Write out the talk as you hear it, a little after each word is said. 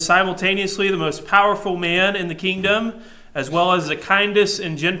simultaneously the most powerful man in the kingdom, as well as the kindest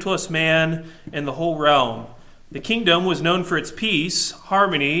and gentlest man in the whole realm. The kingdom was known for its peace,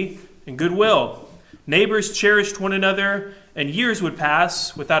 harmony, and goodwill. Neighbors cherished one another, and years would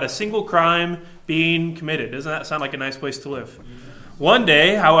pass without a single crime being committed. Doesn't that sound like a nice place to live? One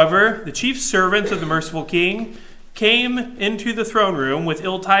day, however, the chief servant of the merciful king came into the throne room with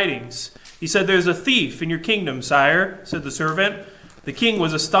ill tidings. He said, "There's a thief in your kingdom, sire," said the servant. The king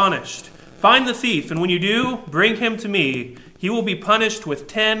was astonished. "Find the thief, and when you do, bring him to me. He will be punished with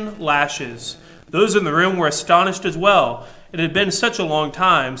 10 lashes. Those in the room were astonished as well. It had been such a long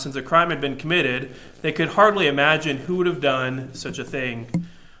time since a crime had been committed, they could hardly imagine who would have done such a thing.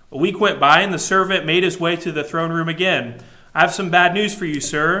 A week went by, and the servant made his way to the throne room again. "I have some bad news for you,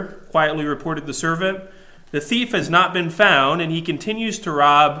 sir," quietly reported the servant. "The thief has not been found, and he continues to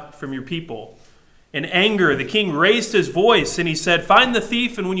rob from your people." In anger, the king raised his voice, and he said, "Find the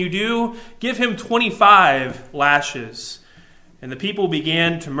thief, and when you do, give him 25 lashes." And the people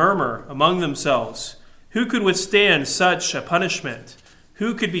began to murmur among themselves, "Who could withstand such a punishment?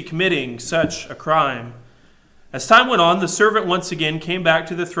 Who could be committing such a crime?" As time went on, the servant once again came back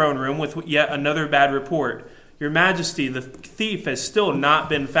to the throne room with yet another bad report. "Your Majesty, the thief has still not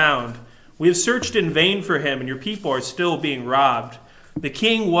been found. We have searched in vain for him, and your people are still being robbed." The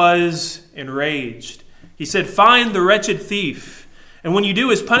king was enraged. He said, "Find the wretched thief, and when you do,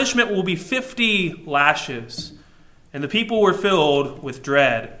 his punishment will be 50 lashes." And the people were filled with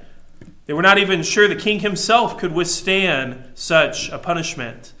dread. They were not even sure the king himself could withstand such a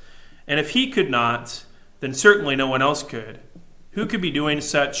punishment. And if he could not, then certainly no one else could. Who could be doing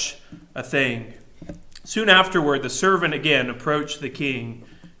such a thing? Soon afterward, the servant again approached the king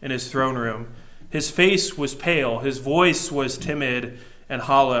in his throne room. His face was pale, his voice was timid and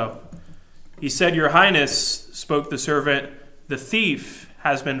hollow. He said, "Your Highness," spoke the servant, "the thief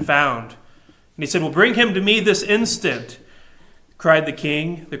has been found." And he said, "Well, bring him to me this instant," cried the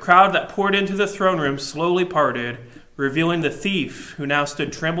king. The crowd that poured into the throne room slowly parted, revealing the thief, who now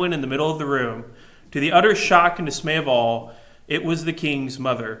stood trembling in the middle of the room. To the utter shock and dismay of all, it was the king's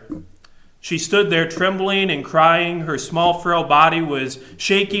mother. She stood there trembling and crying. Her small, frail body was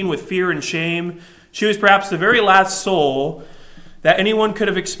shaking with fear and shame. She was perhaps the very last soul that anyone could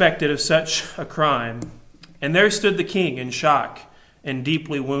have expected of such a crime. And there stood the king in shock and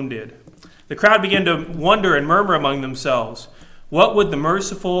deeply wounded. The crowd began to wonder and murmur among themselves. What would the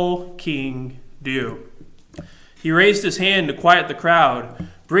merciful king do? He raised his hand to quiet the crowd.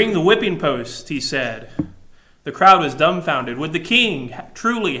 "Bring the whipping post," he said. The crowd was dumbfounded. Would the king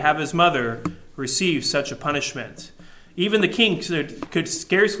truly have his mother receive such a punishment? Even the king could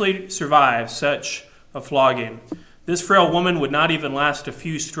scarcely survive such a flogging. This frail woman would not even last a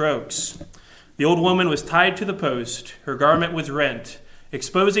few strokes. The old woman was tied to the post. Her garment was rent,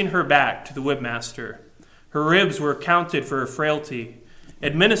 exposing her back to the whipmaster. Her ribs were counted for her frailty.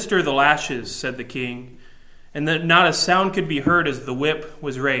 "Administer the lashes," said the king, and that not a sound could be heard as the whip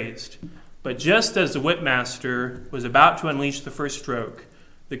was raised. But just as the whipmaster was about to unleash the first stroke,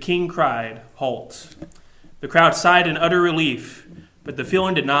 the king cried, "Halt!" The crowd sighed in utter relief, but the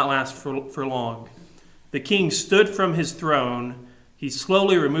feeling did not last for long. The king stood from his throne. He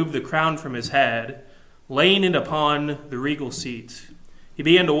slowly removed the crown from his head, laying it upon the regal seat. He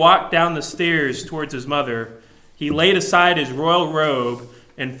began to walk down the stairs towards his mother. He laid aside his royal robe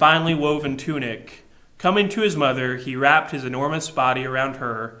and finely woven tunic. Coming to his mother, he wrapped his enormous body around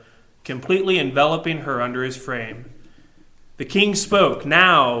her, completely enveloping her under his frame. The king spoke,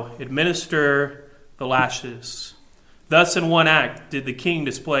 "Now administer the lashes." Thus in one act did the king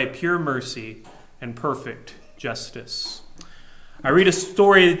display pure mercy and perfect justice. I read a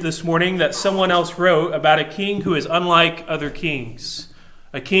story this morning that someone else wrote about a king who is unlike other kings,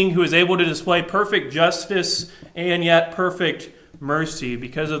 a king who is able to display perfect justice and yet perfect mercy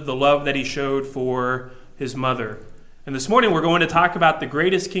because of the love that he showed for his mother. And this morning we're going to talk about the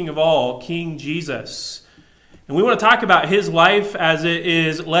greatest king of all, King Jesus. And we want to talk about his life as it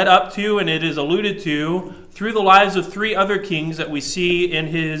is led up to and it is alluded to through the lives of 3 other kings that we see in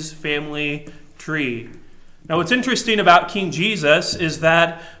his family tree. Now what's interesting about King Jesus is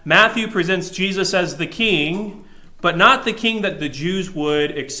that Matthew presents Jesus as the king, but not the king that the Jews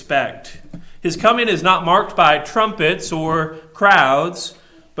would expect. His coming is not marked by trumpets or crowds,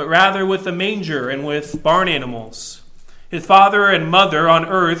 but rather with a manger and with barn animals. His father and mother on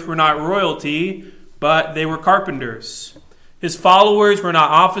earth were not royalty, but they were carpenters. His followers were not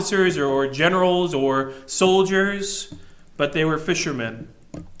officers or generals or soldiers, but they were fishermen.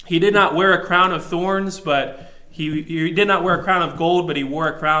 He did not wear a crown of thorns, but he did not wear a crown of gold, but he wore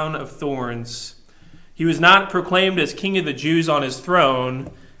a crown of thorns. He was not proclaimed as King of the Jews on his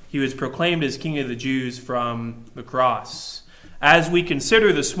throne, he was proclaimed as King of the Jews from the cross. As we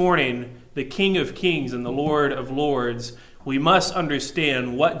consider this morning the King of Kings and the Lord of Lords, we must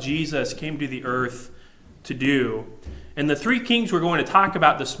understand what Jesus came to the earth to do. And the three kings we're going to talk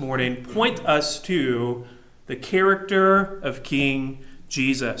about this morning point us to the character of King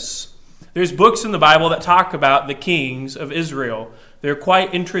Jesus. There's books in the Bible that talk about the kings of Israel. They're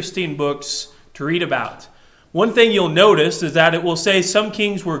quite interesting books to read about. One thing you'll notice is that it will say some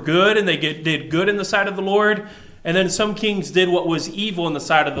kings were good and they did good in the sight of the Lord, and then some kings did what was evil in the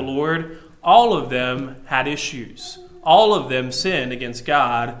sight of the Lord. All of them had issues. All of them sinned against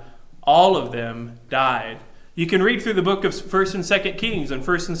God. All of them died. You can read through the book of 1st and 2nd Kings and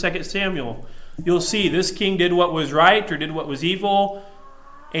 1st and 2nd Samuel. You'll see this king did what was right or did what was evil,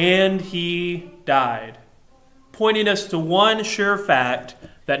 and he died, pointing us to one sure fact,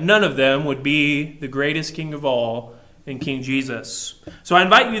 that none of them would be the greatest king of all in King Jesus. So I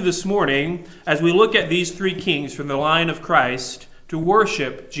invite you this morning, as we look at these three kings from the line of Christ, to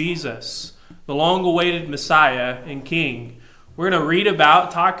worship Jesus, the long-awaited Messiah and King. We're going to read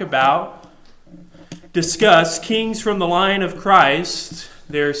about, talk about, discuss kings from the line of Christ,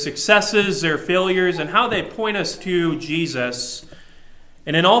 their successes, their failures, and how they point us to Jesus.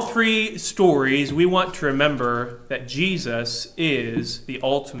 And in all three stories, we want to remember that Jesus is the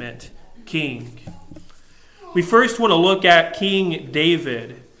ultimate king. We first want to look at King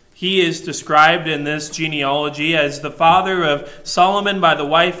David. He is described in this genealogy as the father of Solomon by the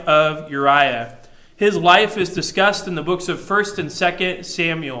wife of Uriah. His life is discussed in the books of 1st and 2nd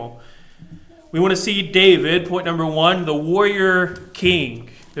Samuel. We want to see David, point number one, the warrior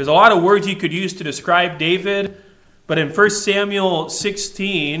king. There's a lot of words you could use to describe David, but in 1 Samuel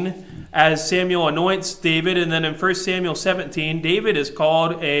 16, as Samuel anoints David, and then in 1 Samuel 17, David is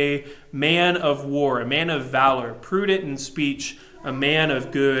called a man of war, a man of valor, prudent in speech, a man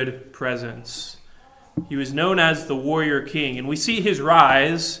of good presence. He was known as the warrior king, and we see his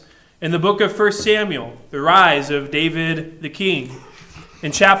rise in the book of 1 Samuel, the rise of David the king.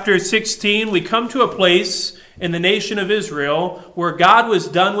 In chapter 16, we come to a place in the nation of Israel where God was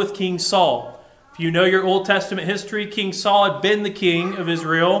done with King Saul. If you know your Old Testament history, King Saul had been the king of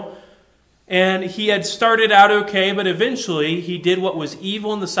Israel, and he had started out okay, but eventually he did what was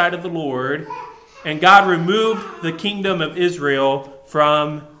evil in the sight of the Lord, and God removed the kingdom of Israel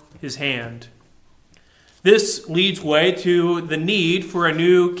from his hand. This leads way to the need for a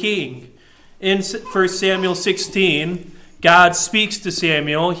new king. In 1 Samuel 16, God speaks to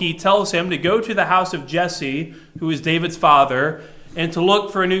Samuel. He tells him to go to the house of Jesse, who is David's father, and to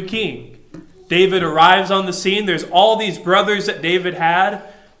look for a new king. David arrives on the scene. There's all these brothers that David had,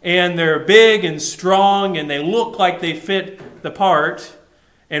 and they're big and strong, and they look like they fit the part.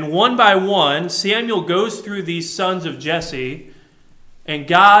 And one by one, Samuel goes through these sons of Jesse, and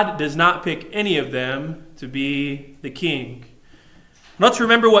God does not pick any of them to be the king. Let's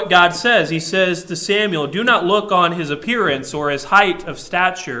remember what God says. He says to Samuel, "Do not look on his appearance or his height of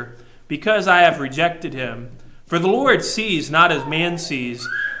stature, because I have rejected him. For the Lord sees not as man sees.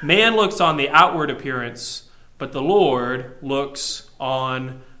 Man looks on the outward appearance, but the Lord looks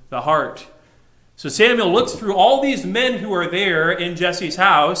on the heart." So Samuel looks through all these men who are there in Jesse's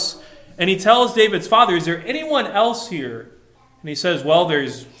house, and he tells David's father, "Is there anyone else here?" And he says, "Well,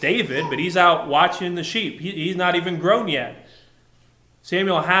 there's David, but he's out watching the sheep. He's not even grown yet."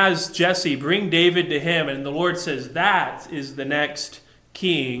 Samuel has Jesse bring David to him, and the Lord says, "That is the next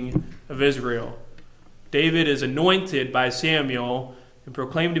king of Israel." David is anointed by Samuel and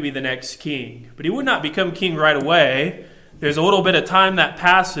proclaimed to be the next king. But he would not become king right away. There's a little bit of time that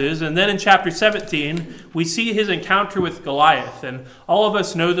passes, and then in chapter 17, we see his encounter with Goliath. And all of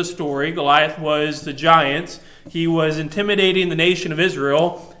us know the story. Goliath was the giant. He was intimidating the nation of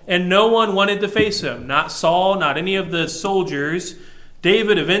Israel, and no one wanted to face him. Not Saul, not any of the soldiers.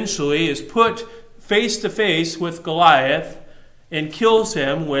 David eventually is put face to face with Goliath and kills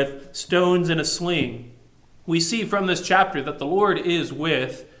him with stones in a sling. We see from this chapter that the Lord is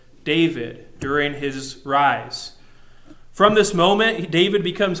with David during his rise. From this moment, David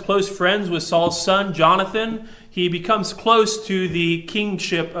becomes close friends with Saul's son, Jonathan. He becomes close to the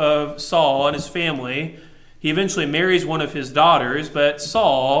kingship of Saul and his family. He eventually marries one of his daughters, but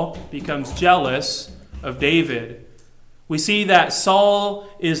Saul becomes jealous of David. We see that Saul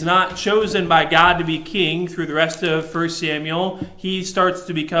is not chosen by God to be king through the rest of 1 Samuel. He starts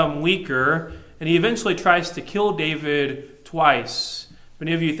to become weaker, and he eventually tries to kill David twice.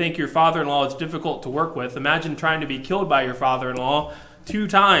 Many of you think your father-in-law is difficult to work with. Imagine trying to be killed by your father-in-law 2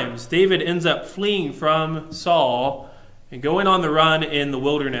 times. David ends up fleeing from Saul and going on the run in the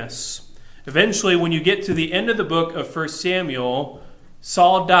wilderness. Eventually, when you get to the end of the book of 1 Samuel,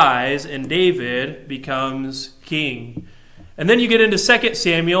 Saul dies and David becomes king. And then you get into 2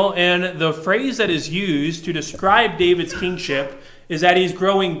 Samuel, and the phrase that is used to describe David's kingship is that he's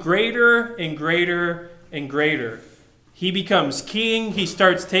growing greater and greater and greater. He becomes king. He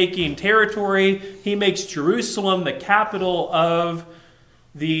starts taking territory. He makes Jerusalem the capital of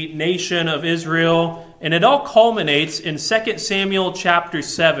the nation of Israel. And it all culminates in 2 Samuel chapter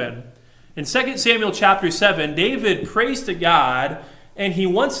 7. In 2 Samuel chapter 7, David prays to God, and he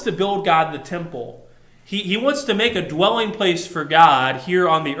wants to build God the temple. He wants to make a dwelling place for God here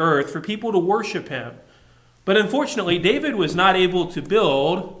on the earth for people to worship him. But unfortunately, David was not able to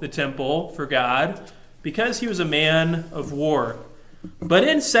build the temple for God because he was a man of war. But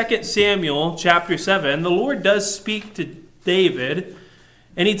in 2 Samuel chapter 7, the Lord does speak to David,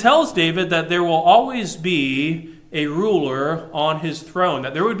 and he tells David that there will always be a ruler on his throne,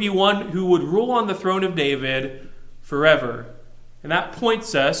 that there would be one who would rule on the throne of David forever. And that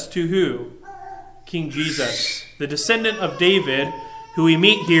points us to who? King Jesus, the descendant of David, who we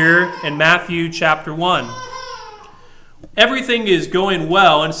meet here in Matthew chapter 1. Everything is going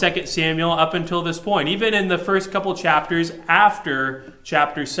well in 2 Samuel up until this point, even in the first couple chapters after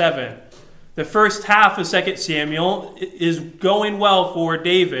chapter 7. The first half of 2 Samuel is going well for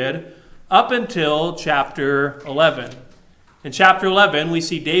David up until chapter 11. In chapter 11, we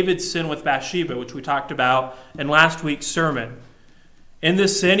see David's sin with Bathsheba, which we talked about in last week's sermon. In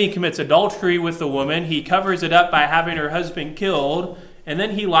this sin, he commits adultery with the woman. He covers it up by having her husband killed, and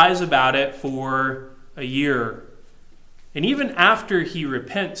then he lies about it for a year. And even after he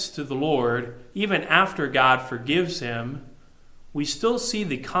repents to the Lord, even after God forgives him, we still see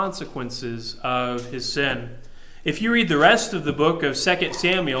the consequences of his sin. If you read the rest of the book of 2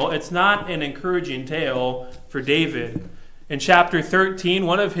 Samuel, it's not an encouraging tale for David. In chapter 13,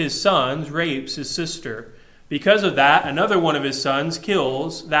 one of his sons rapes his sister. Because of that, another one of his sons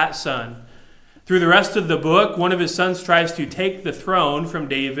kills that son. Through the rest of the book, one of his sons tries to take the throne from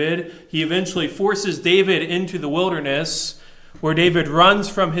David. He eventually forces David into the wilderness, where David runs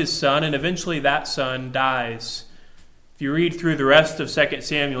from his son, and eventually that son dies. If you read through the rest of 2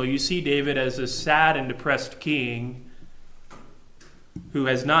 Samuel, you see David as a sad and depressed king who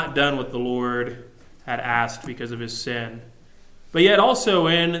has not done what the Lord had asked because of his sin. But yet also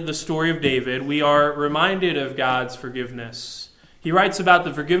in the story of David, we are reminded of God's forgiveness. He writes about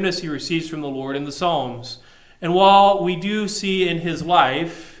the forgiveness he receives from the Lord in the Psalms. And while we do see in his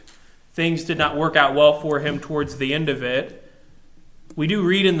life things did not work out well for him towards the end of it, we do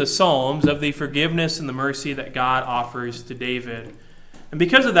read in the Psalms of the forgiveness and the mercy that God offers to David. And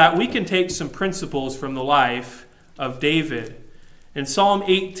because of that, we can take some principles from the life of David. In Psalm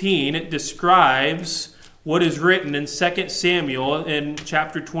 18, it describes what is written in 2 Samuel in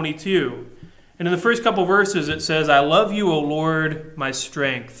chapter 22. And in the first couple verses it says, I love you, O Lord, my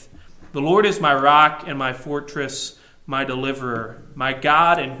strength. The Lord is my rock and my fortress, my deliverer, my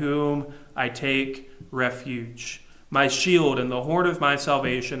God in whom I take refuge, my shield and the horn of my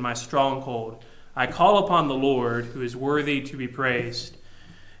salvation, my stronghold. I call upon the Lord, who is worthy to be praised.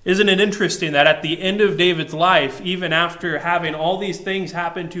 Isn't it interesting that at the end of David's life, even after having all these things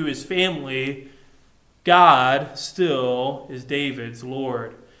happen to his family, God still is David's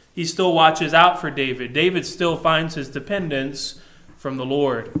Lord. He still watches out for David. David still finds his dependence from the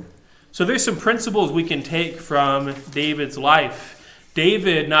Lord. So there's some principles we can take from David's life.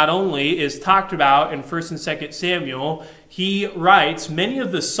 David not only is talked about in 1 and 2 Samuel, he writes many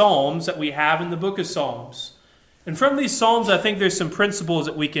of the Psalms that we have in the book of Psalms. And from these Psalms, I think there's some principles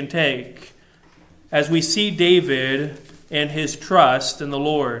that we can take as we see David and his trust in the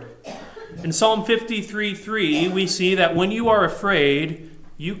Lord. In Psalm 53:3, we see that when you are afraid,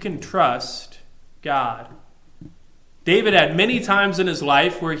 you can trust God. David had many times in his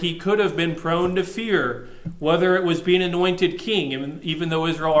life where he could have been prone to fear, whether it was being anointed king, even though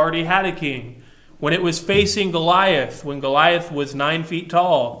Israel already had a king, when it was facing Goliath, when Goliath was 9 feet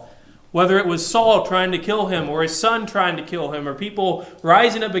tall, whether it was Saul trying to kill him, or his son trying to kill him, or people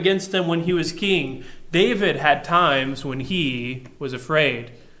rising up against him when he was king. David had times when he was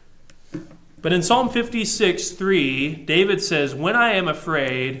afraid. But in Psalm 56:3, David says, when I am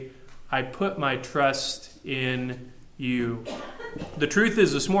afraid, I put my trust in you. The truth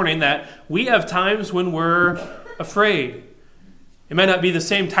is this morning that we have times when we're afraid. It might not be the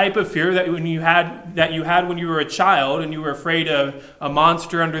same type of fear that you had when you were a child and you were afraid of a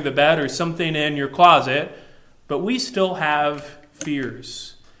monster under the bed or something in your closet, but we still have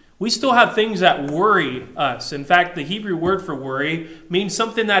fears. We still have things that worry us. In fact, the Hebrew word for worry means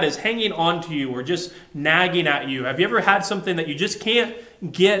something that is hanging on to you or just nagging at you. Have you ever had something that you just can't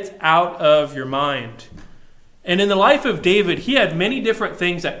get out of your mind? And in the life of David, he had many different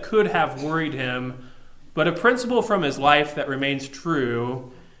things that could have worried him, but a principle from his life that remains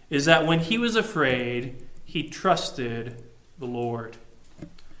true is that when he was afraid, he trusted the Lord.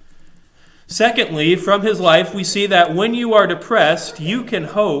 Secondly, from his life, we see that when you are depressed, you can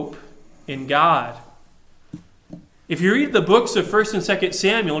hope in God. If you read the books of 1st and 2nd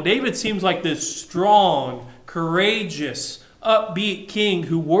Samuel, David seems like this strong, courageous, upbeat king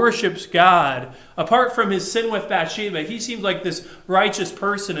who worships God. Apart from his sin with Bathsheba, he seems like this righteous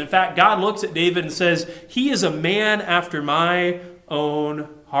person. In fact, God looks at David and says, he is a man after my own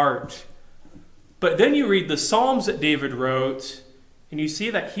heart. But then you read the Psalms that David wrote, and you see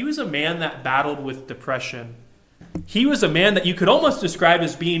that he was a man that battled with depression. He was a man that you could almost describe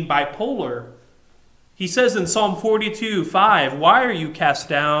as being bipolar. He says in Psalm 42:5, "Why are you cast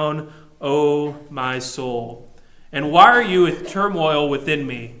down, O my soul? And why are you with turmoil within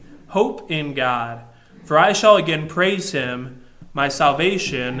me? Hope in God, for I shall again praise him, my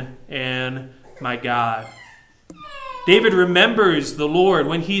salvation and my God." David remembers the Lord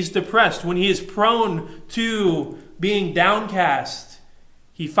when he's depressed, when he is prone to being downcast.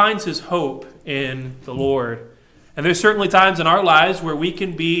 He finds his hope in the Lord. And there's certainly times in our lives where we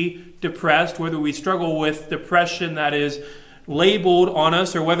can be depressed, whether we struggle with depression that is labeled on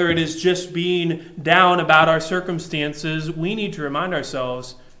us or whether it is just being down about our circumstances. We need to remind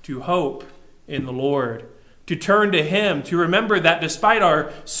ourselves to hope in the Lord, to turn to him, to remember that despite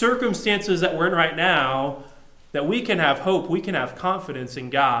our circumstances that we're in right now, that we can have hope, we can have confidence in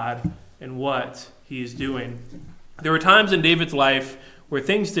God and what he is doing. There were times in David's life where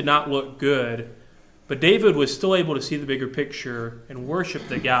things did not look good, but David was still able to see the bigger picture and worship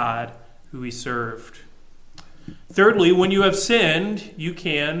the God who he served. Thirdly, when you have sinned, you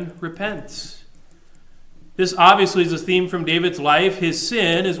can repent. This obviously is a theme from David's life. His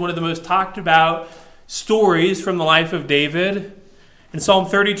sin is one of the most talked about stories from the life of David. In Psalm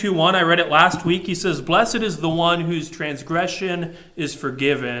 32:1, I read it last week, he says, "Blessed is the one whose transgression is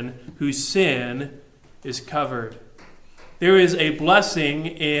forgiven, whose sin is covered." There is a blessing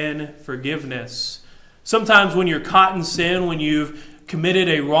in forgiveness. Sometimes when you're caught in sin, when you've committed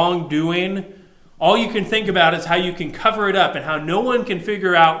a wrongdoing, all you can think about is how you can cover it up and how no one can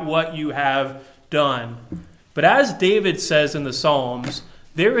figure out what you have done. But as David says in the Psalms,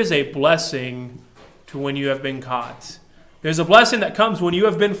 there is a blessing to when you have been caught. There's a blessing that comes when you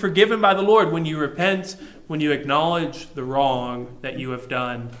have been forgiven by the Lord, when you repent, when you acknowledge the wrong that you have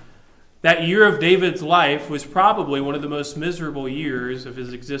done. That year of David's life was probably one of the most miserable years of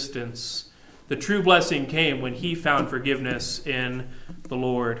his existence. The true blessing came when he found forgiveness in the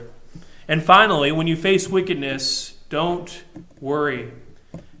Lord. And finally, when you face wickedness, don't worry.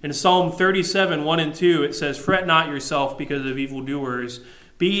 In Psalm 37:1-2, it says, "Fret not yourself because of evildoers.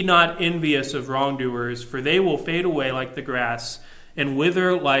 Be not envious of wrongdoers, for they will fade away like the grass and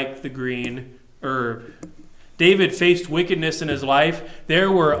wither like the green herb." David faced wickedness in his life.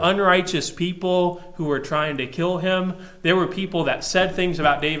 There were unrighteous people who were trying to kill him. There were people that said things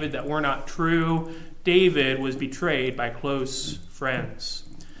about David that were not true. David was betrayed by close friends.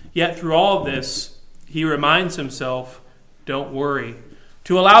 Yet through all of this, he reminds himself, don't worry.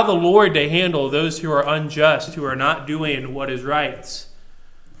 To allow the Lord to handle those who are unjust, who are not doing what is right.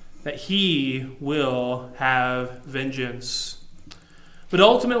 That he will have vengeance. But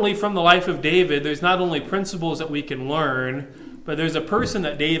ultimately, from the life of David, there's not only principles that we can learn, but there's a person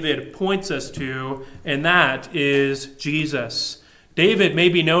that David points us to, and that is Jesus. David may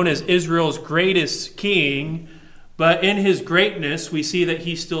be known as Israel's greatest king, but in his greatness, we see that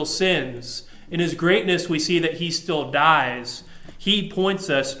he still sins. In his greatness, we see that he still dies. He points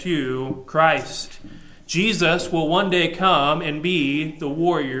us to Christ. Jesus will one day come and be the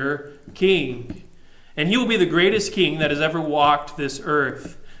warrior king. And he will be the greatest king that has ever walked this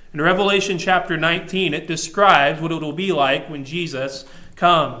earth. In Revelation chapter 19, it describes what it will be like when Jesus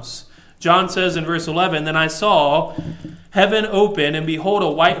comes. John says in verse 11, "Then I saw heaven open, and behold, a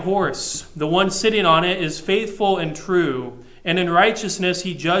white horse. The one sitting on it is faithful and true, and in righteousness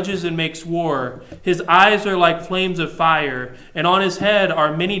he judges and makes war. His eyes are like flames of fire, and on his head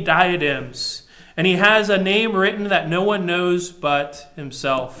are many diadems. And he has a name written that no one knows but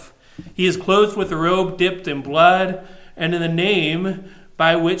himself. He is clothed with a robe dipped in blood, and in the name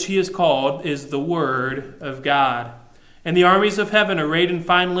by which he is called is the Word of God. And the armies of heaven, arrayed in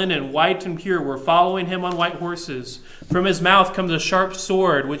fine linen, white and pure, were following him on white horses. From his mouth comes a sharp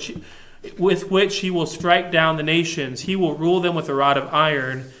sword, with which he will strike down the nations. He will rule them with a rod of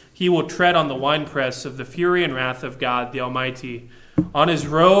iron. He will tread on the winepress of the fury and wrath of God the Almighty. On his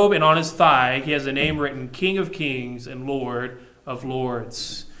robe and on his thigh he has a name written, King of Kings and Lord of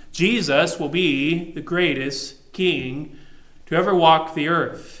Lords." Jesus will be the greatest king to ever walk the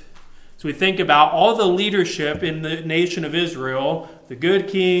earth. So we think about all the leadership in the nation of Israel, the good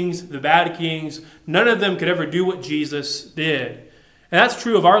kings, the bad kings, none of them could ever do what Jesus did. And that's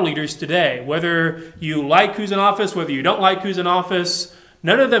true of our leaders today. Whether you like who's in office, whether you don't like who's in office,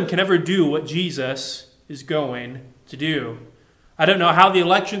 none of them can ever do what Jesus is going to do. I don't know how the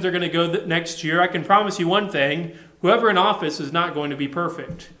elections are going to go next year. I can promise you one thing. Whoever in office is not going to be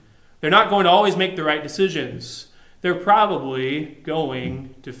perfect. They're not going to always make the right decisions. They're probably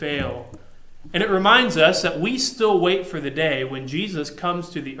going to fail. And it reminds us that we still wait for the day when Jesus comes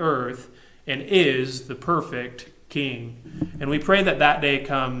to the earth and is the perfect king. And we pray that that day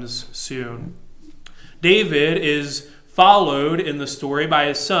comes soon. David is followed in the story by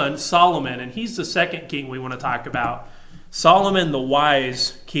his son Solomon, and he's the second king we want to talk about. Solomon, the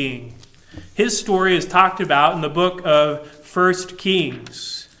wise king. His story is talked about in the book of 1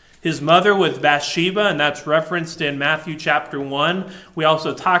 Kings. His mother was Bathsheba, and that's referenced in Matthew chapter 1. We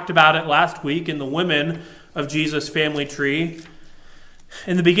also talked about it last week in the women of Jesus' family tree.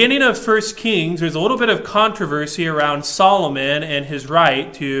 In the beginning of 1 Kings, there's a little bit of controversy around Solomon and his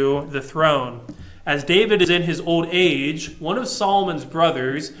right to the throne. As David is in his old age, one of Solomon's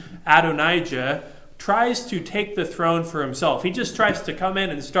brothers, Adonijah, tries to take the throne for himself. He just tries to come in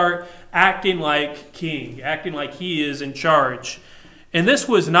and start acting like king, acting like he is in charge. And this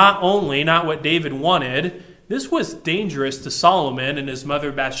was not only not what David wanted, this was dangerous to Solomon and his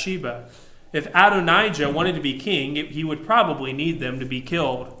mother Bathsheba. If Adonijah wanted to be king, he would probably need them to be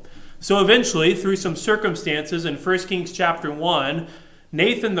killed. So eventually, through some circumstances in 1 Kings chapter 1,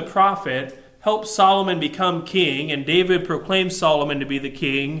 Nathan the prophet helped Solomon become king, and David proclaimed Solomon to be the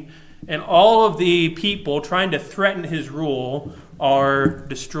king, and all of the people trying to threaten his rule are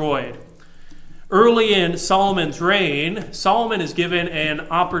destroyed. Early in Solomon's reign, Solomon is given an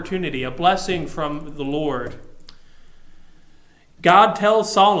opportunity, a blessing from the Lord. God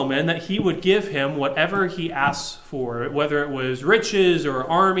tells Solomon that he would give him whatever he asks for, whether it was riches or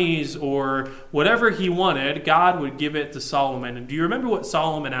armies or whatever he wanted, God would give it to Solomon. And do you remember what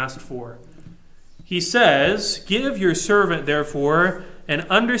Solomon asked for? He says, "Give your servant, therefore, an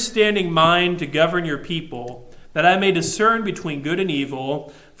understanding mind to govern your people, that I may discern between good and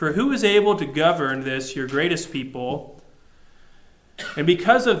evil. For who is able to govern this, your greatest people?" And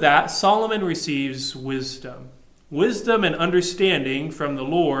because of that, Solomon receives wisdom. Wisdom and understanding from the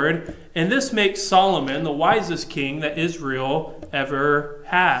Lord. And this makes Solomon the wisest king that Israel ever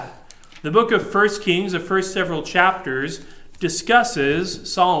had. The book of 1 Kings, the first several chapters,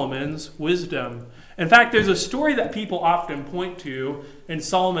 discusses Solomon's wisdom. In fact, there's a story that people often point to in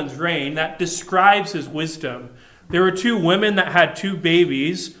Solomon's reign that describes his wisdom. There were two women that had two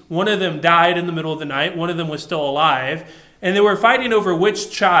babies. One of them died in the middle of the night. One of them was still alive. And they were fighting over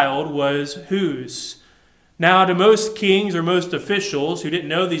which child was whose. Now, to most kings or most officials who didn't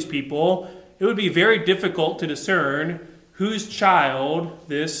know these people, it would be very difficult to discern whose child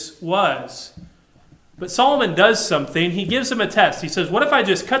this was. But Solomon does something. He gives them a test. He says, "What if I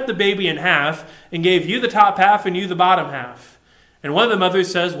just cut the baby in half and gave you the top half and you the bottom half?" And one of the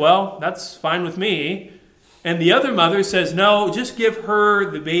mothers says, "Well, that's fine with me." And the other mother says, "No, just give her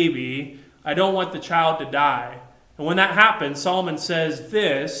the baby. I don't want the child to die." And when that happens, Solomon says,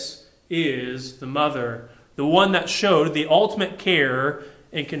 "This is the mother, the one that showed the ultimate care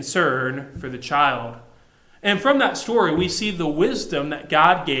and concern for the child." And from that story, we see the wisdom that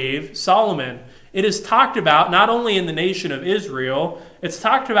God gave Solomon. It is talked about not only in the nation of Israel, it's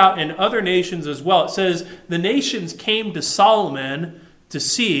talked about in other nations as well. It says the nations came to Solomon to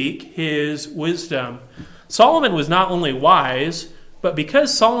seek his wisdom. Solomon was not only wise, but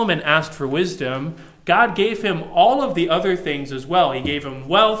because Solomon asked for wisdom, God gave him all of the other things as well. He gave him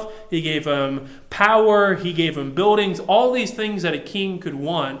wealth, he gave him power, he gave him buildings, all these things that a king could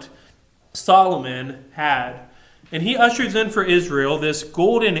want, Solomon had. And he ushers in for Israel this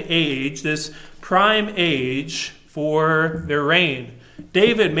golden age, this prime age for their reign.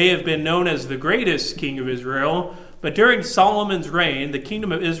 David may have been known as the greatest king of Israel, but during Solomon's reign, the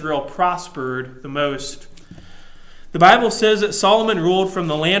kingdom of Israel prospered the most. The Bible says that Solomon ruled from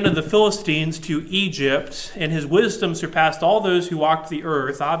the land of the Philistines to Egypt, and his wisdom surpassed all those who walked the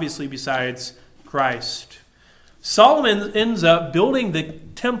earth, obviously besides Christ. Solomon ends up building the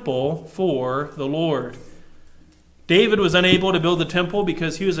temple for the Lord. David was unable to build the temple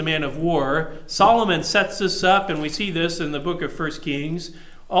because he was a man of war. Solomon sets this up, and we see this in the book of 1 Kings,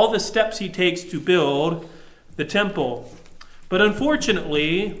 all the steps he takes to build the temple. But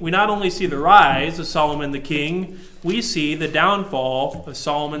unfortunately, we not only see the rise of Solomon the king, we see the downfall of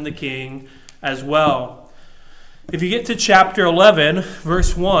Solomon the king as well. If you get to chapter 11,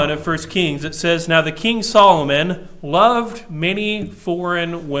 verse 1 of 1 Kings, it says, "Now the king Solomon loved many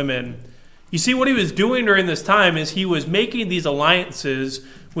foreign women." You see, what he was doing during this time is he was making these alliances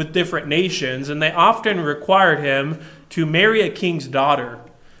with different nations, and they often required him to marry a king's daughter.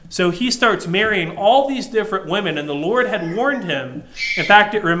 So he starts marrying all these different women, and the Lord had warned him. In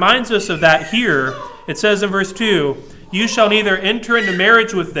fact, it reminds us of that here. It says in verse 2, "You shall neither enter into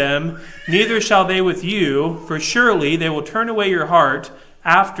marriage with them, neither shall they with you, for surely they will turn away your heart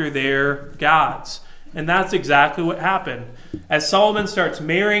after their gods." And that's exactly what happened. As Solomon starts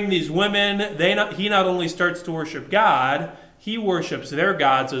marrying these women, he not only starts to worship God, he worships their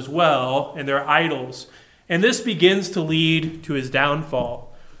gods as well and their idols. And this begins to lead to his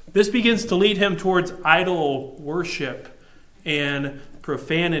downfall. This begins to lead him towards idol worship and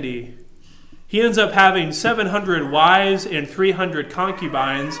profanity. He ends up having 700 wives and 300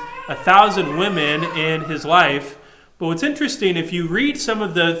 concubines, 1,000 women in his life. But what's interesting, if you read some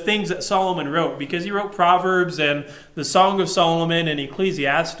of the things that Solomon wrote, because he wrote Proverbs and the Song of Solomon and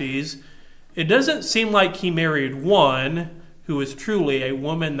Ecclesiastes, it doesn't seem like he married one who was truly a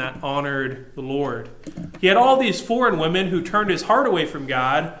woman that honored the Lord. He had all these foreign women who turned his heart away from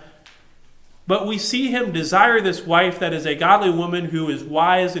God, but we see him desire this wife that is a godly woman who is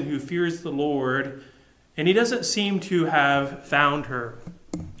wise and who fears the Lord, and he doesn't seem to have found her.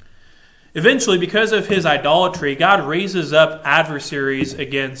 Eventually, because of his idolatry, God raises up adversaries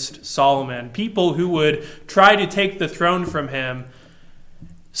against Solomon, people who would try to take the throne from him.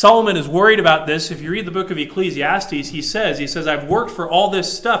 Solomon is worried about this. If you read the book of Ecclesiastes, he says, "I've worked for all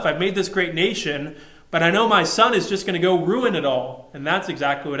this stuff. I've made this great nation, but I know my son is just going to go ruin it all." And that's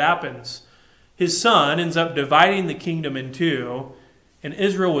exactly what happens. His son ends up dividing the kingdom in two, and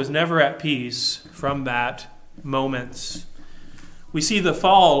Israel was never at peace from that moment. We see the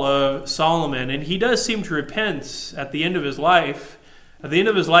fall of Solomon, and he does seem to repent at the end of his life. At the end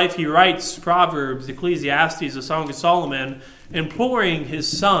of his life, he writes Proverbs, Ecclesiastes, the Song of Solomon, imploring his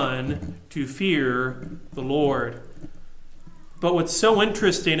son to fear the Lord. But what's so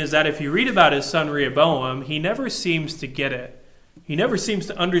interesting is that if you read about his son Rehoboam, he never seems to get it. He never seems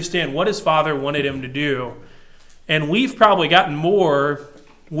to understand what his father wanted him to do. And we've probably gotten more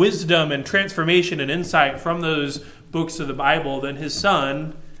wisdom and transformation and insight from those books of the Bible than his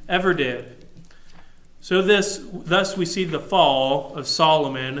son ever did. So thus we see the fall of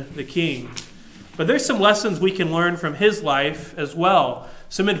Solomon the king. But there's some lessons we can learn from his life as well.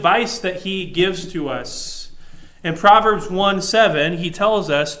 Some advice that he gives to us. In Proverbs 1:7, he tells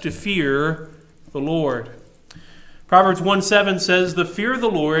us to fear the Lord. Proverbs 1:7 says, "The fear of the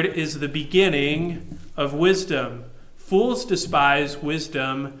Lord is the beginning of wisdom. Fools despise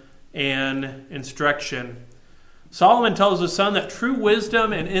wisdom and instruction." Solomon tells his son that true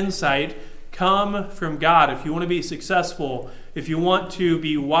wisdom and insight come from God. If you want to be successful, if you want to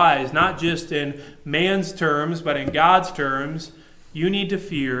be wise, not just in man's terms, but in God's terms, you need to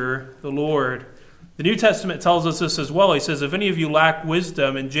fear the Lord. The New Testament tells us this as well. He says, "If any of you lack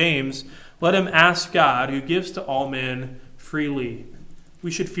wisdom," in James, "let him ask God, who gives to all men freely."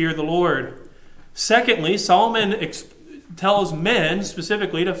 We should fear the Lord. Secondly, Solomon tells men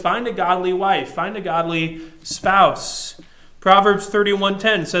specifically to find a godly wife, find a godly spouse. Proverbs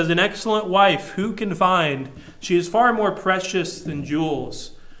 31:10 says, "An excellent wife who can find? She is far more precious than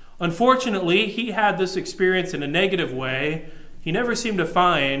jewels." Unfortunately, he had this experience in a negative way. He never seemed to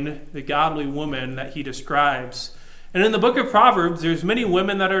find the godly woman that he describes. And in the book of Proverbs, there's many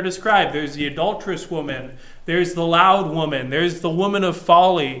women that are described. There's the adulterous woman. There's the loud woman. There's the woman of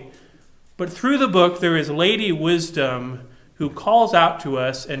folly. But through the book, there is Lady Wisdom who calls out to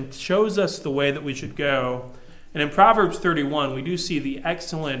us and shows us the way that we should go. And in Proverbs 31, we do see the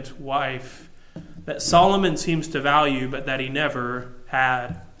excellent wife that Solomon seems to value, but that he never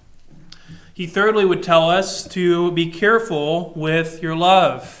had. He thirdly would tell us to be careful with your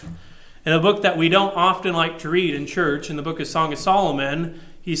love. In a book that we don't often like to read in church, in the book of Song of Solomon,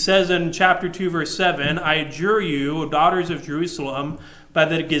 he says in chapter 2, verse 7, "I adjure you, O daughters of Jerusalem, by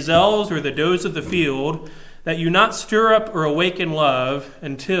the gazelles or the does of the field, that you not stir up or awaken love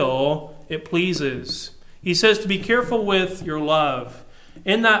until it pleases." He says to be careful with your love.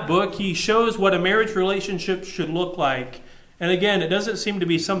 In that book, he shows what a marriage relationship should look like. And again, it doesn't seem to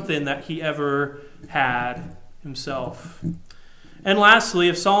be something that he ever had himself. And lastly,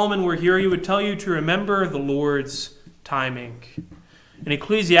 if Solomon were here, he would tell you to remember the Lord's timing. In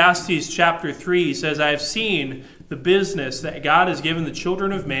Ecclesiastes chapter 3, he says, "I have seen the business that God has given the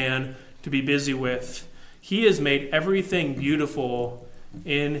children of man to be busy with. He has made everything beautiful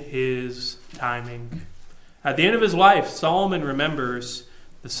in his timing." At the end of his life, Solomon remembers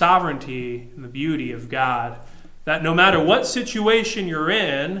the sovereignty and the beauty of God. That no matter what situation you're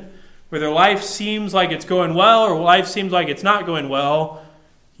in, whether life seems like it's going well or life seems like it's not going well,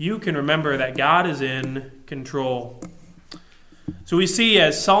 you can remember that God is in control. So we see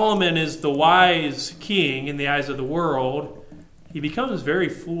as Solomon is the wise king in the eyes of the world, he becomes very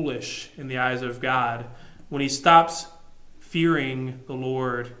foolish in the eyes of God when he stops fearing the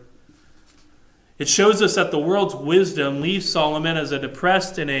Lord. It shows us that the world's wisdom leaves Solomon as a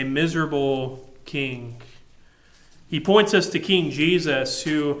depressed and a miserable king. He points us to King Jesus,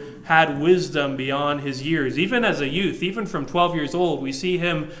 who had wisdom beyond his years. Even as a youth, even from 12 years old, we see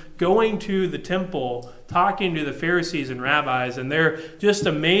him going to the temple, talking to the Pharisees and rabbis, and they're just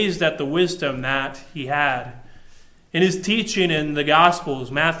amazed at the wisdom that he had. In his teaching in the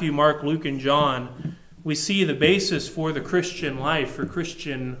Gospels, Matthew, Mark, Luke, and John, we see the basis for the Christian life, for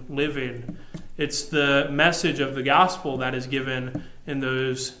Christian living. It's the message of the gospel that is given in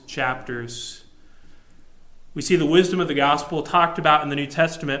those chapters. We see the wisdom of the gospel talked about in the New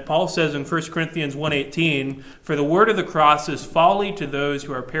Testament. Paul says in 1 Corinthians 1:18, "For the word of the cross is folly to those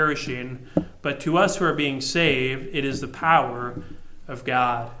who are perishing, but to us who are being saved, it is the power of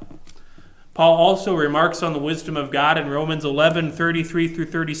God." Paul also remarks on the wisdom of God in Romans 11:33 through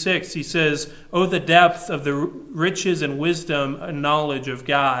 36. He says, "Oh, the depth of the riches and wisdom and knowledge of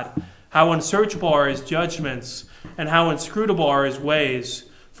God! How unsearchable are his judgments, and how inscrutable are his ways!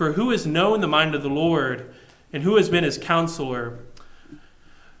 For who has known the mind of the Lord? And who has been his counselor?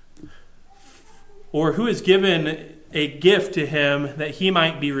 Or who has given a gift to him that he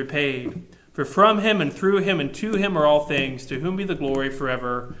might be repaid? For from him and through him and to him are all things, to whom be the glory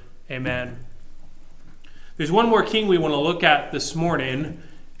forever. Amen." There's one more king we want to look at this morning,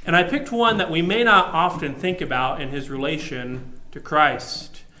 and I picked one that we may not often think about in his relation to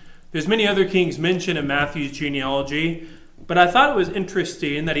Christ. There's many other kings mentioned in Matthew's genealogy, but I thought it was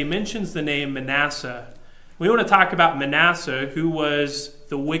interesting that he mentions the name Manasseh. We want to talk about Manasseh, who was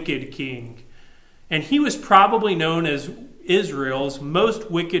the wicked king. And he was probably known as Israel's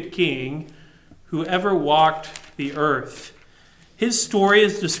most wicked king who ever walked the earth. His story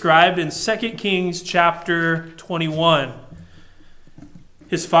is described in 2 Kings chapter 21.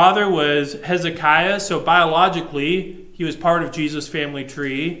 His father was Hezekiah, so biologically he was part of Jesus' family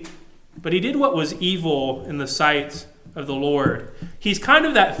tree. But he did what was evil in the sight of the Lord. He's kind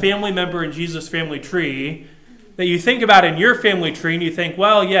of that family member in Jesus' family tree that you think about in your family tree and you think,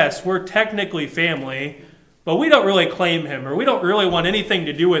 well, yes, we're technically family, but we don't really claim him, or we don't really want anything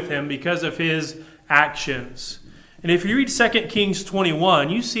to do with him because of his actions. And if you read 2 Kings 21,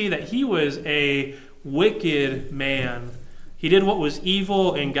 you see that he was a wicked man. He did what was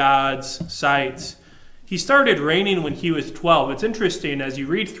evil in God's sight. He started reigning when he was 12. It's interesting as you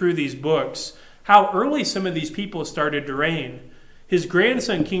read through these books how early some of these people started to reign. His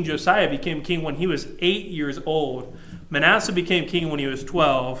grandson, King Josiah, became king when he was 8 years old. Manasseh became king when he was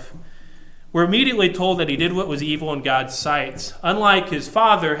 12. We're immediately told that he did what was evil in God's sight. Unlike his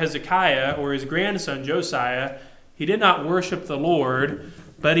father, Hezekiah, or his grandson, Josiah, he did not worship the Lord,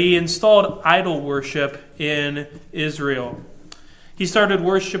 but he installed idol worship in Israel. He started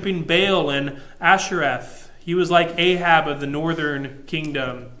worshiping Baal and Ashereth. He was like Ahab of the northern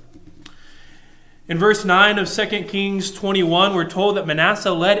kingdom. In verse 9 of 2 Kings 21, we're told that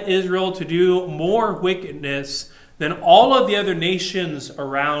Manasseh led Israel to do more wickedness than all of the other nations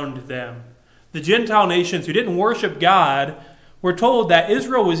around them. The Gentile nations who didn't worship God were told that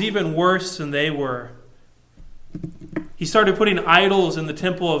Israel was even worse than they were. He started putting idols in the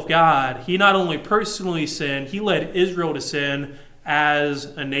temple of God. He not only personally sinned, he led Israel to sin as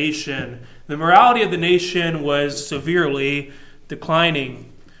a nation. The morality of the nation was severely declining.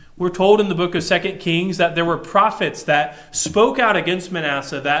 We're told in the book of 2 Kings that there were prophets that spoke out against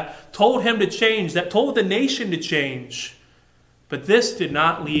Manasseh, that told him to change, that told the nation to change. But this did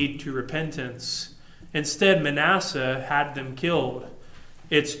not lead to repentance. Instead, Manasseh had them killed.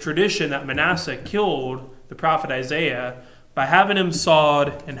 It's tradition that Manasseh killed the prophet Isaiah by having him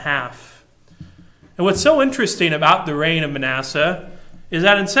sawed in half. And what's so interesting about the reign of Manasseh is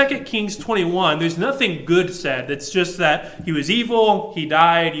that in 2 Kings 21, there's nothing good said. It's just that he was evil, he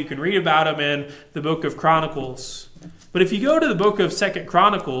died. You can read about him in the book of Chronicles. But if you go to the book of 2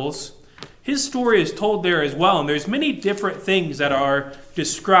 Chronicles, his story is told there as well. And there's many different things that are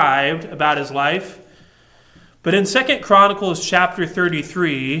described about his life. But in 2 Chronicles chapter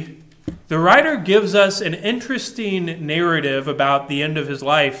 33, the writer gives us an interesting narrative about the end of his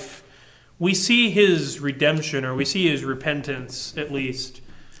life. We see his redemption, or we see his repentance, at least.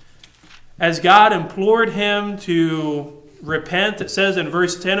 As God implored him to repent, it says in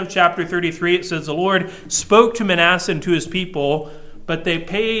verse 10 of chapter 33, it says, "The Lord spoke to Manasseh and to his people, but they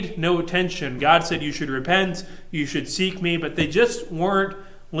paid no attention. God said, you should repent, you should seek me, but they just weren't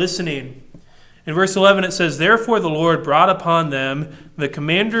listening. In verse 11 it says, therefore the Lord brought upon them the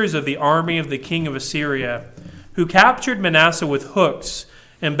commanders of the army of the king of Assyria, who captured Manasseh with hooks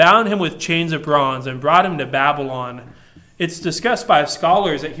and bound him with chains of bronze and brought him to Babylon. It's discussed by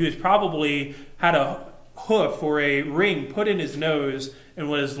scholars that he was probably had a hoof or a ring put in his nose and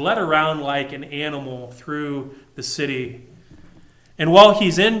was led around like an animal through the city. And while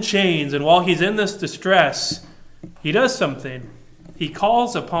he's in chains and while he's in this distress, he does something. He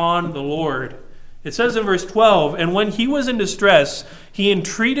calls upon the Lord. It says in verse 12, and when he was in distress, he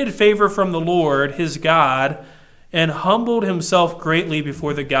entreated favor from the Lord, his God, and humbled himself greatly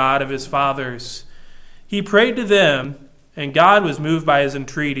before the God of his fathers. He prayed to them, and God was moved by his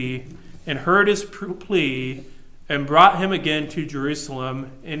entreaty, and heard his plea, and brought him again to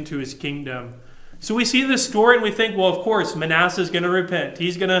Jerusalem into his kingdom. So we see this story and we think, well, of course, Manasseh's going to repent.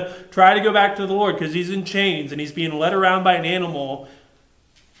 He's going to try to go back to the Lord because he's in chains and he's being led around by an animal.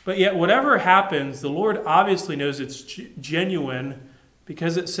 But yet whatever happens, the Lord obviously knows it's genuine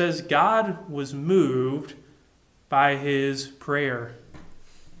because it says God was moved by his prayer.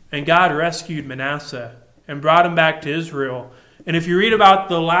 And God rescued Manasseh and brought him back to Israel. And if you read about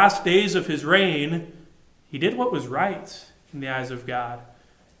the last days of his reign, he did what was right in the eyes of God.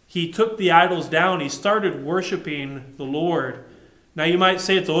 He took the idols down. He started worshiping the Lord. Now you might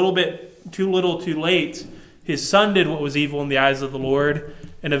say it's a little bit too little too late. His son did what was evil in the eyes of the Lord.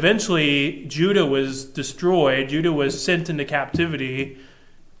 And eventually Judah was destroyed. Judah was sent into captivity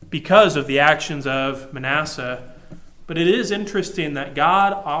because of the actions of Manasseh. But it is interesting that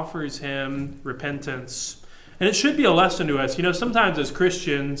God offers him repentance. And it should be a lesson to us. You know, sometimes as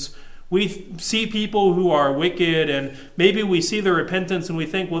Christians, we see people who are wicked and maybe we see their repentance and we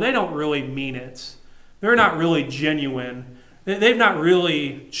think, well, they don't really mean it. They're not really genuine. They've not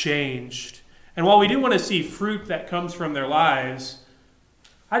really changed. And while we do want to see fruit that comes from their lives,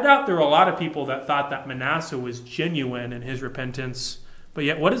 I doubt there are a lot of people that thought that Manasseh was genuine in his repentance. But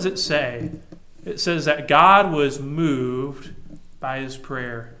yet, what does it say? It says that God was moved by his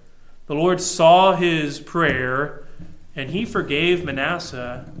prayer. The Lord saw his prayer and he forgave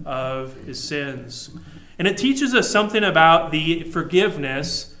Manasseh of his sins. And it teaches us something about the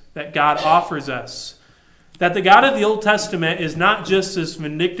forgiveness that God offers us. That the God of the Old Testament is not just this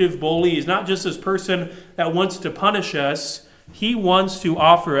vindictive bully. He's not just this person that wants to punish us. He wants to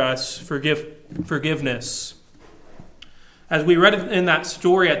offer us forgiveness. As we read in that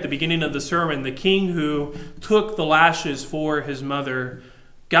story at the beginning of the sermon, the king who took the lashes for his mother,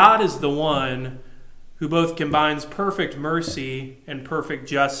 God is the one who both combines perfect mercy and perfect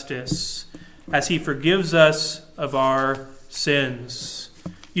justice as he forgives us of our sins.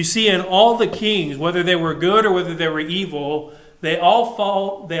 You see, in all the kings, whether they were good or whether they were evil, they all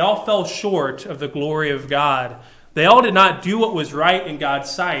fell short of the glory of God. They all did not do what was right in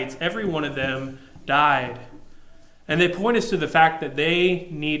God's sight. Every one of them died. And they point us to the fact that they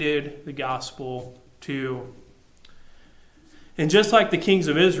needed the gospel too. And just like the kings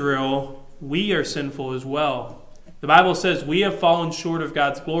of Israel, we are sinful as well. The Bible says we have fallen short of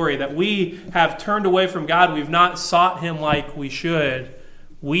God's glory, that we have turned away from God. We've not sought him like we should.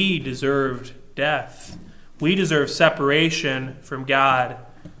 We deserved death. We deserve separation from God.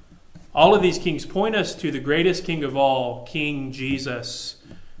 All of these kings point us to the greatest king of all, King Jesus,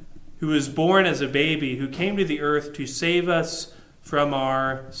 who was born as a baby, who came to the earth to save us from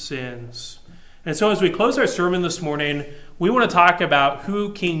our sins. And so as we close our sermon this morning, we want to talk about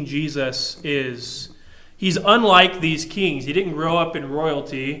who King Jesus is. He's unlike these kings. He didn't grow up in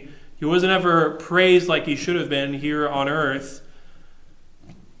royalty. He wasn't ever praised like he should have been here on earth.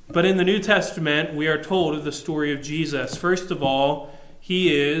 But in the New Testament, we are told of the story of Jesus. First of all,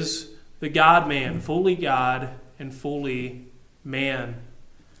 he is the God-man, fully God and fully man.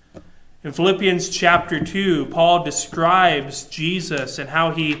 In Philippians chapter 2, Paul describes Jesus and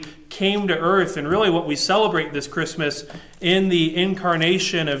how he came to earth, and really what we celebrate this Christmas in the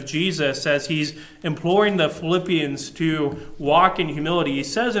incarnation of Jesus as he's imploring the Philippians to walk in humility. He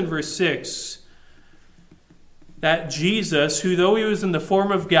says in verse 6 that Jesus, who though he was in the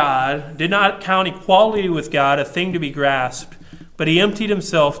form of God, did not count equality with God a thing to be grasped, but he emptied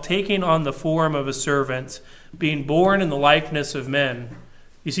himself, taking on the form of a servant, being born in the likeness of men.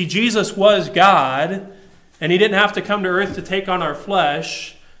 You see, Jesus was God, and he didn't have to come to earth to take on our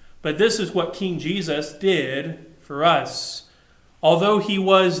flesh, but this is what King Jesus did for us. Although he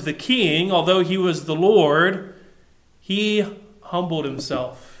was the king, although he was the Lord, he humbled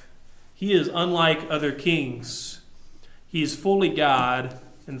himself. He is unlike other kings. He is fully God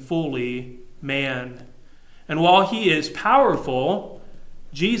and fully man. And while he is powerful,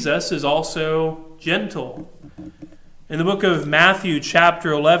 Jesus is also gentle. In the book of Matthew,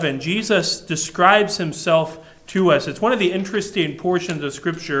 chapter 11, Jesus describes himself to us. It's one of the interesting portions of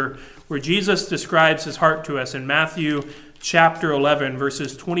Scripture where Jesus describes his heart to us in Matthew chapter 11,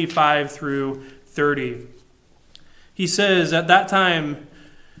 verses 25 through 30. He says, "At that time,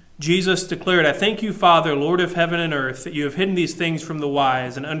 Jesus declared, 'I thank you, Father, Lord of heaven and earth, that you have hidden these things from the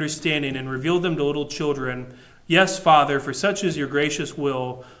wise and understanding and revealed them to little children. Yes, Father, for such is your gracious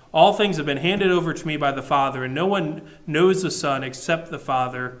will. All things have been handed over to me by the Father, and no one knows the Son except the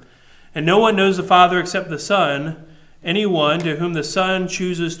Father. And no one knows the Father except the Son, anyone to whom the Son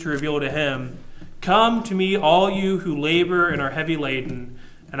chooses to reveal to him. Come to me, all you who labor and are heavy laden,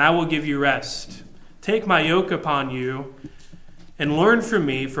 and I will give you rest. Take my yoke upon you and learn from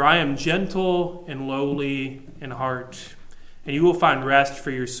me, for I am gentle and lowly in heart, and you will find rest for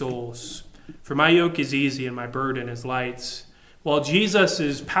your souls. For my yoke is easy and my burden is light.'" While Jesus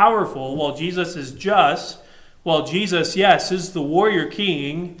is powerful, while Jesus is just, while Jesus, yes, is the warrior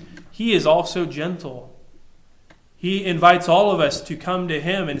king, he is also gentle. He invites all of us to come to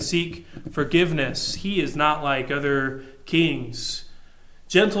him and seek forgiveness. He is not like other kings.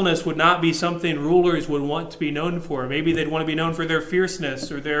 Gentleness would not be something rulers would want to be known for. Maybe they'd want to be known for their fierceness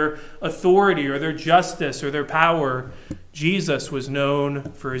or their authority or their justice or their power. Jesus was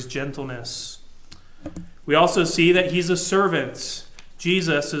known for his gentleness. We also see that he's a servant.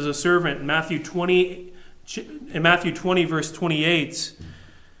 Jesus is a servant. In Matthew 20, verse 28,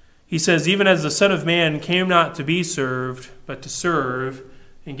 he says, "Even as the Son of Man came not to be served, but to serve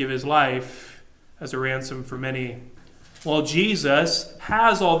and give his life as a ransom for many." While Jesus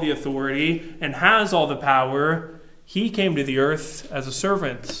has all the authority and has all the power, he came to the earth as a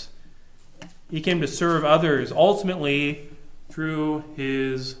servant. He came to serve others, ultimately through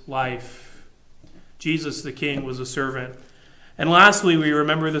his life. Jesus the King was a servant. And lastly, we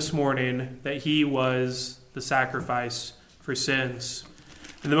remember this morning that he was the sacrifice for sins.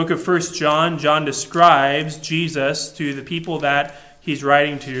 In the book of 1 John, John describes Jesus to the people that he's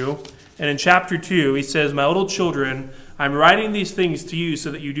writing to. And in chapter 2, he says, "My little children, I'm writing these things to you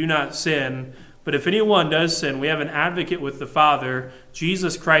so that you do not sin. But if anyone does sin, we have an advocate with the Father,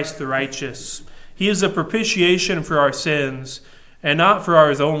 Jesus Christ the righteous. He is a propitiation for our sins, and not for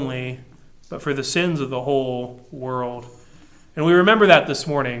ours only, but for the sins of the whole world." And we remember that this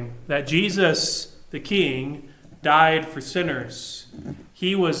morning, that Jesus, the King, died for sinners.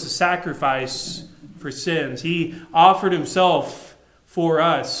 He was the sacrifice for sins. He offered himself for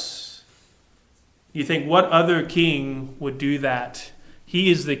us. You think, what other king would do that?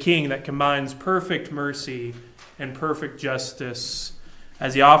 He is the King that combines perfect mercy and perfect justice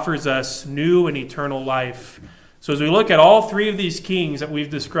as he offers us new and eternal life. So as we look at all three of these kings that we've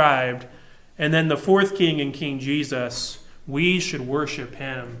described, and then the fourth king in King Jesus, we should worship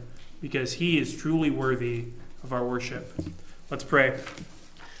him because he is truly worthy of our worship. Let's pray.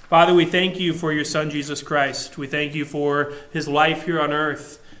 Father, we thank you for your Son, Jesus Christ. We thank you for his life here on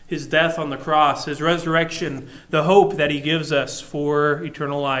earth, his death on the cross, his resurrection, the hope that he gives us for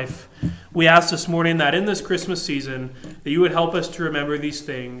eternal life. We ask this morning that in this Christmas season, that you would help us to remember these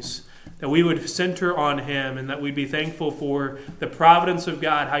things, that we would center on him, and that we'd be thankful for the providence of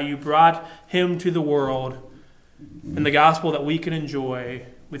God, how you brought him to the world, and the gospel that we can enjoy.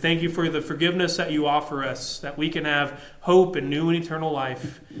 We thank you for the forgiveness that you offer us, that we can have hope and new and eternal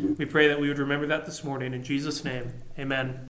life. We pray that we would remember that this morning. In Jesus' name, amen.